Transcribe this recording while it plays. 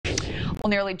Well,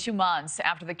 nearly 2 months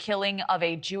after the killing of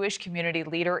a Jewish community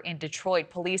leader in Detroit,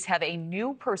 police have a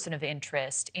new person of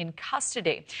interest in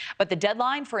custody. But the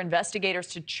deadline for investigators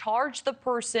to charge the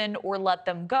person or let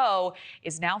them go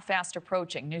is now fast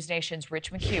approaching. NewsNation's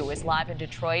Rich McHugh is live in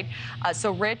Detroit.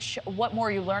 So, Rich, what more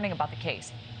are you learning about the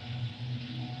case?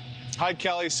 Hi,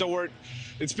 Kelly. So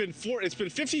it's been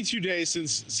 52 days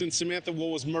since Samantha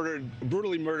Woll was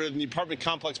brutally murdered in the apartment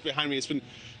complex behind me. It's been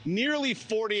nearly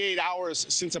 48 hours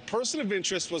since a person of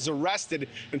interest was arrested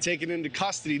and taken into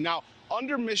custody. Now,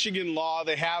 under Michigan law,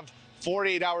 they have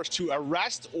 48 hours to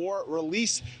arrest or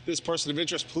release this person of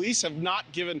interest. Police have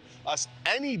not given us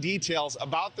any details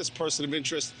about this person of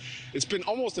interest. It's been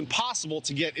almost impossible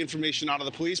to get information out of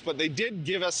the police, but they did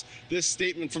give us this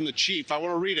statement from the chief. I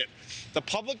want to read it. The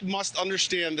public must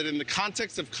understand that in the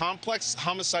context of complex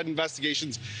homicide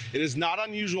investigations, it is not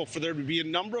unusual for there to be a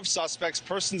number of suspects,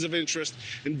 persons of interest,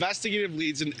 investigative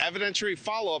leads, and evidentiary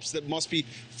follow-ups that must be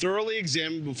thoroughly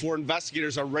examined before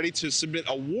investigators are ready to submit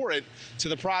a warrant to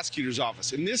the prosecutor's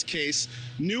office. In this case,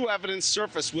 new evidence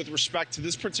surfaced with respect to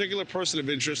this particular person of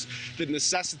interest that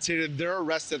necessitated their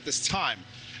arrest at this time.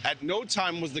 At no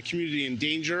time was the community in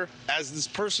danger, as this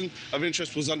person of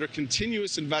interest was under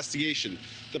continuous investigation.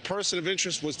 The person of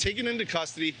interest was taken into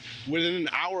custody within an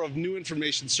hour of new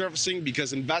information surfacing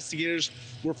because investigators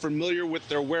were familiar with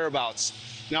their whereabouts.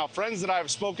 Now, friends that I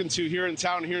have spoken to here in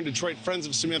town, here in Detroit, friends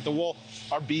of Samantha Woll,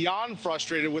 are beyond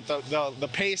frustrated with the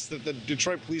pace that the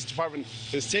Detroit Police Department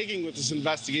is taking with this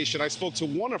investigation. I spoke to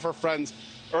one of her friends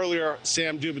earlier,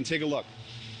 Sam Dubin. Take a look.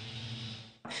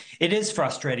 It is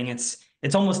frustrating.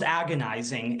 It's almost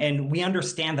agonizing, and we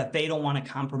understand that they don't want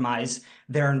to compromise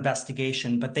their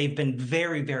investigation, but they've been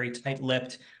very, very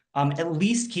tight-lipped. At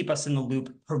least keep us in the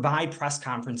loop, provide press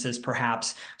conferences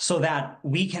perhaps, so that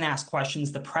we can ask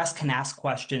questions, the press can ask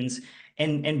questions,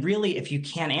 and really, if you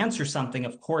can't answer something,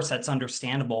 of course, that's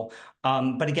understandable.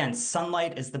 But again,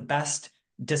 sunlight is the best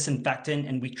disinfectant,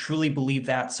 and we truly believe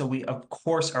that. So we, of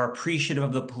course, are appreciative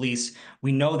of the police.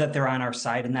 We know that they're on our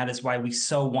side, and that is why we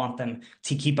so want them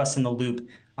to keep us in the loop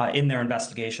in their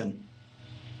investigation.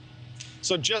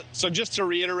 So just to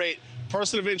reiterate,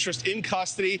 person of interest in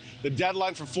custody. The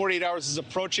deadline for 48 hours is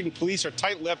approaching. Police are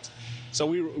tight-lipped, so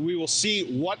we will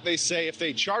see what they say, if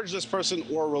they charge this person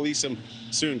or release him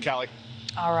soon. Callie.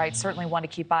 All right, certainly want to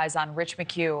keep eyes on Rich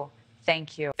McHugh.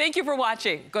 Thank you. Thank you for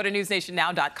watching. Go to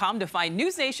newsnationnow.com to find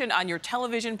News Nation on your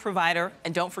television provider.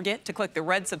 And don't forget to click the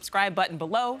red subscribe button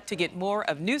below to get more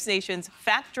of News Nation's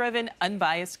fact-driven,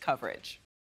 unbiased coverage.